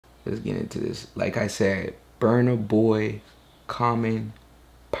let's get into this. Like I said, Burna Boy, common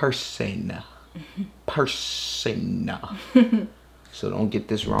persona. Persona. So don't get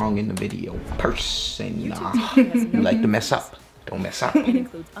this wrong in the video. Persona. You like to mess up. Don't mess up. It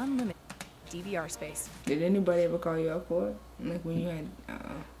includes unlimited DVR space. Did anybody ever call you up for it? Like when you had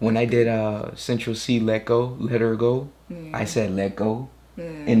when I did Central C Let Go, Let Her Go, yeah. I said let go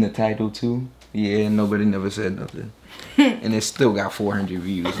in the title too. Yeah, nobody never said nothing. And it still got 400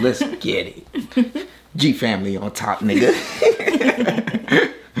 views. Let's get it. G family on top, nigga.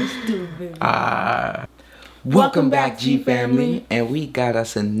 Stupid. Welcome back, G family. And we got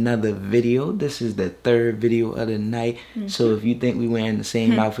us another video. This is the third video of the night. So if you think we wearing the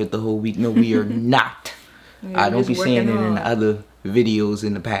same outfit the whole week, no, we are not. I don't be saying it in the other videos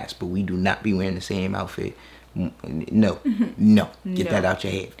in the past, but we do not be wearing the same outfit. No, get that out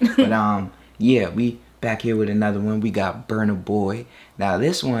your head. But yeah, we back here with another one. We got Burna Boy. Now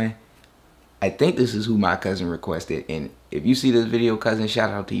this one, I think this is who my cousin requested, and if you see this video, cousin,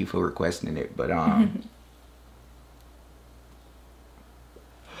 shout out to you for requesting it. But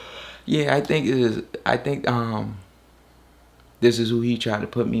yeah, I think this is who he tried to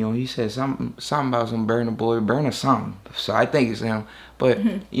put me on. He said something about some Burna Boy, Burna something. So I think it's him. But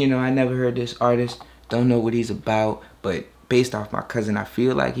you know, I never heard this artist. Don't know what he's about. But based off my cousin, I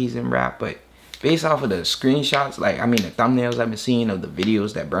feel like he's in rap. But based off of the screenshots, like I mean the thumbnails I've been seeing of the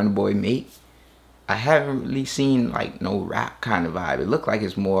videos that Burna Boy made, I haven't really seen like no rap kind of vibe. It looked like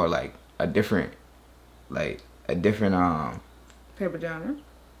it's more like a different type Paper genre.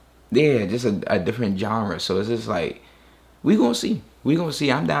 Yeah, just a different genre. So it's just like, we gonna see. We gonna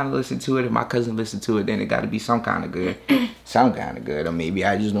see. I'm down to listen to it. If my cousin listen to it, then it gotta be some kind of good. Sound kind of good. Or maybe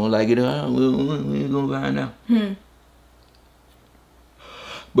I just don't like it. We're gonna find out.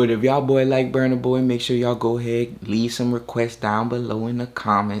 But if y'all boy like Burna Boy, make sure y'all go ahead, leave some requests down below in the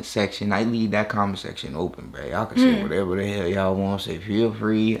comment section. I leave that comment section open, bro. Y'all can say whatever the hell y'all want. Say feel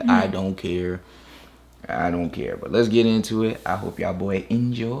free. I don't care. I don't care. But let's get into it. I hope y'all boy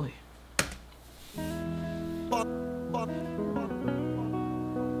enjoy.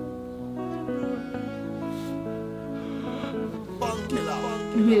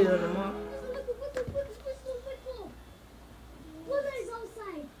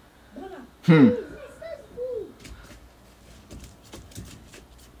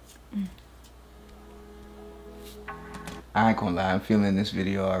 I ain't gonna lie, I'm feeling this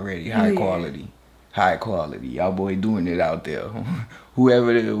video already. High quality. High quality. Y'all boy doing it out there.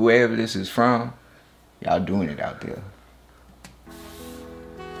 Wherever this is from, y'all doing it out there.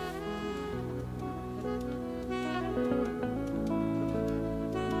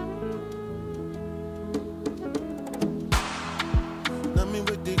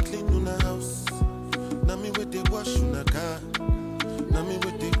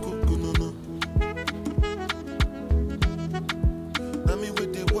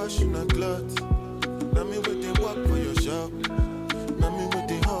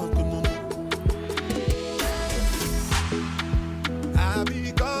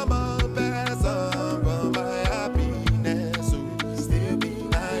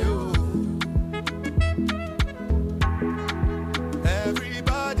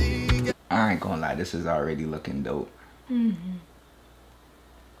 I ain't gonna lie, this is already looking dope.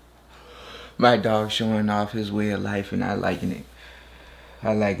 My dog showing off his way of life and I liking it.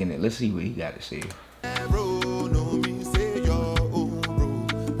 I liking it. Let's see what he got to say.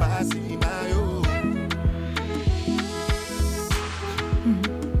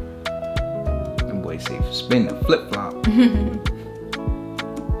 Them boys say spin the flip flop.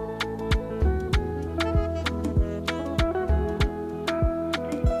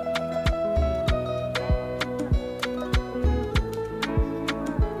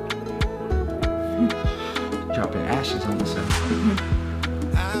 Dropping ashes on the sun.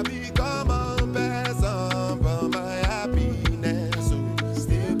 I become a person for my happiness, so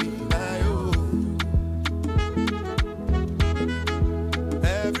still be my own.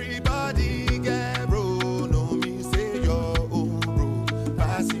 Everybody get roll, no me say your own, bro.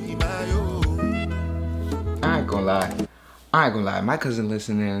 Passing my own. I ain't gonna lie. My cousin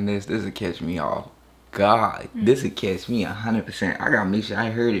listening to this will catch me off guard. This will catch me 100%. I gotta make sure I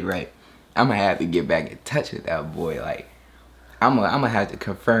heard it right. I'm gonna have to get back in touch with that boy. Like, I'm gonna have to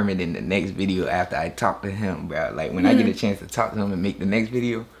confirm it in the next video after I talk to him, bro. Like, when I get a chance to talk to him and make the next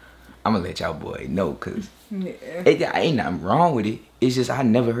video, I'm gonna let y'all boy know, cause ain't nothing wrong with it. It's just I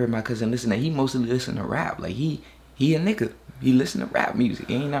never heard my cousin listen to. He mostly listen to rap. Like he a nigga. He listen to rap music.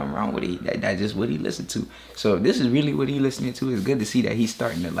 Ain't nothing wrong with it. That's just what he listen to. So if this is really what he listening to, it's good to see that he's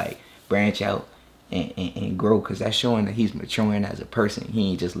starting to like branch out and grow, because that's showing that he's maturing as a person.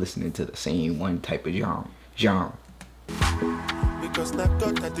 He ain't just listening to the same one type of genre. Because not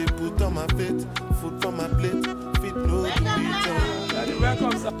God that they put on my feet, food on my plate, feet no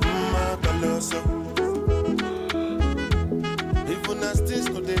even as things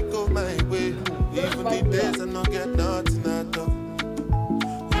could they go my way, even the days I not get nothing at all.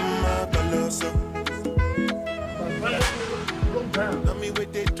 Now me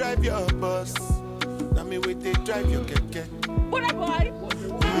wait they drive your bus, now me wait they drive your keke. What a boy!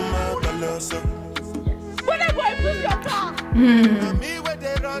 What a boy, push your car! Now me where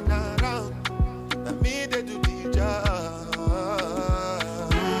they run around, now me they do the job.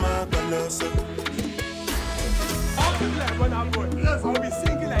 I'll be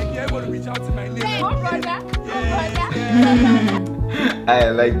singing like everybody reach out to my name. Hey, brother! I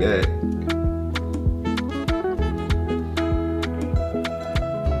like that.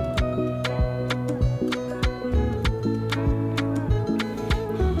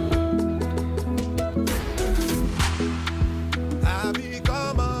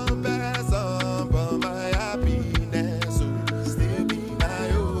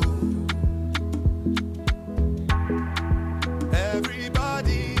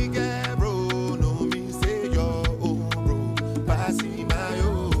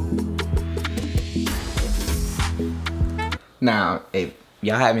 Now, if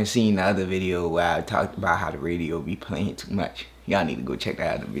y'all haven't seen the other video where I talked about how the radio be playing too much, y'all need to go check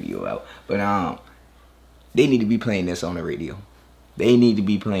that other video out. But they need to be playing this on the radio. They need to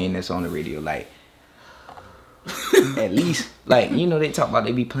be playing this on the radio, like at least, like, you know, they talk about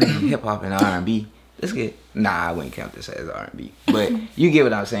they be playing hip hop and R&B. Let's get, nah, I wouldn't count this as R&B, but you get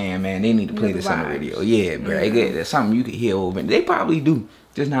what I'm saying, man. They need to play this on the radio. Yeah, bro. There's something you could hear over. They probably do,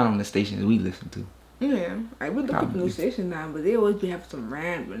 just not on the stations we listen to. Yeah, I would look up new station now, but they always be having some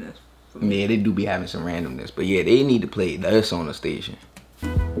randomness. Yeah, they do be having some randomness, but yeah, they need to play this on the station.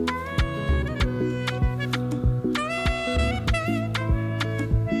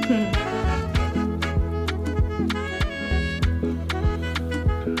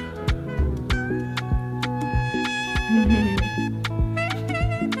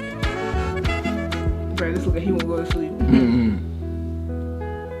 Bro, this look like he won't go to sleep.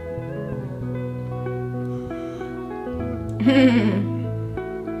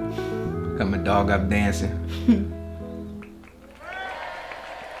 Got my dog up dancing.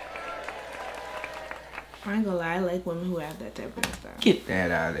 I ain't gonna lie, I like women who have that type of style. Get that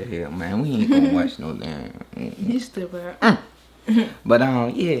out of here, man. We ain't gonna watch no damn. You stupid. But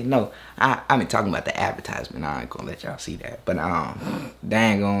yeah, no, I been talking about the advertisement. I ain't gonna let y'all see that. But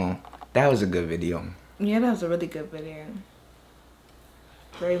dang on, that was a good video. Yeah, that was a really good video.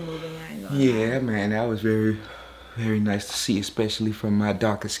 Very moving. I ain't gonna lie. Man, that was very, very nice to see, especially from my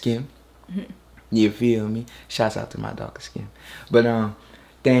darker skin. You feel me? Shouts out to my darker skin. But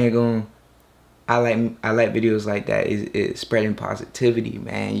dang on, I like videos like that. It's spreading positivity,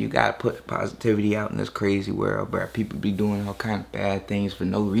 man. You gotta put positivity out in this crazy world, bro. People be doing all kind of bad things for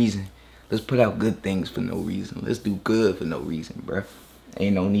no reason. Let's put out good things for no reason. Let's do good for no reason, bro.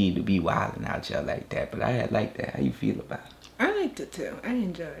 Ain't no need to be wilding out y'all like that. But I like that. How you feel about it? I liked it too. I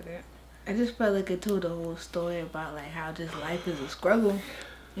enjoyed it. I just felt like it told the whole story about like how just life is a struggle.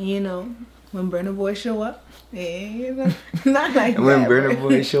 And you know, when Burna Boy show up, yeah, you know, not like when that. Burna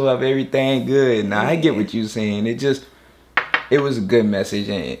Boy show up, everything good. Now I get what you saying. It was a good message,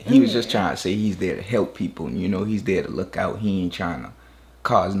 and he was just trying to say he's there to help people. You know, he's there to look out. He ain't trying to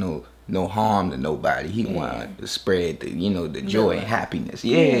cause no harm to nobody. He wanted to spread the, you know, the joy and happiness.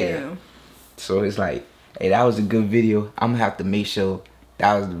 Yeah. So it's like, hey, that was a good video. I'm gonna have to make sure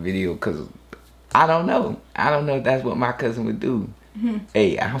that was the video, because I don't know if that's what my cousin would do.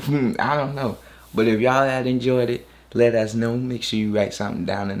 Hey, I don't know. But if y'all had enjoyed it, let us know. Make sure you write something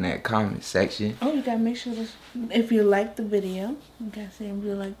down in that comment section. Oh, you gotta make sure if you like the video. You gotta say if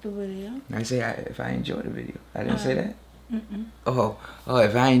you like the video. I say if I enjoyed the video. I didn't say that? Oh,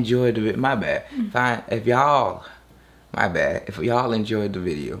 if I enjoyed the video, my bad. If y'all enjoyed the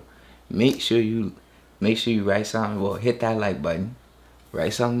video, make sure you write something. Well, hit that like button.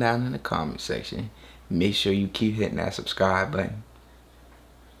 Write something down in the comment section. Make sure you keep hitting that subscribe button.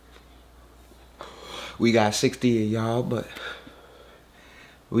 We got 60 of y'all, but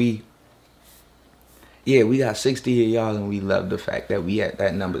we got 60 of y'all, and we love the fact that we at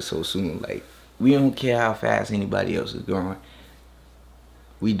that number so soon. Like, we don't care how fast anybody else is growing.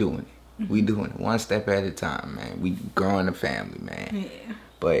 We doing it. We doing it one step at a time, man. We growing the family, man. Yeah.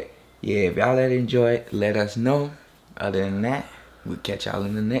 But yeah, if y'all enjoy it, let us know. Other than that, we'll catch y'all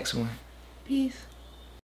in the next one. Peace.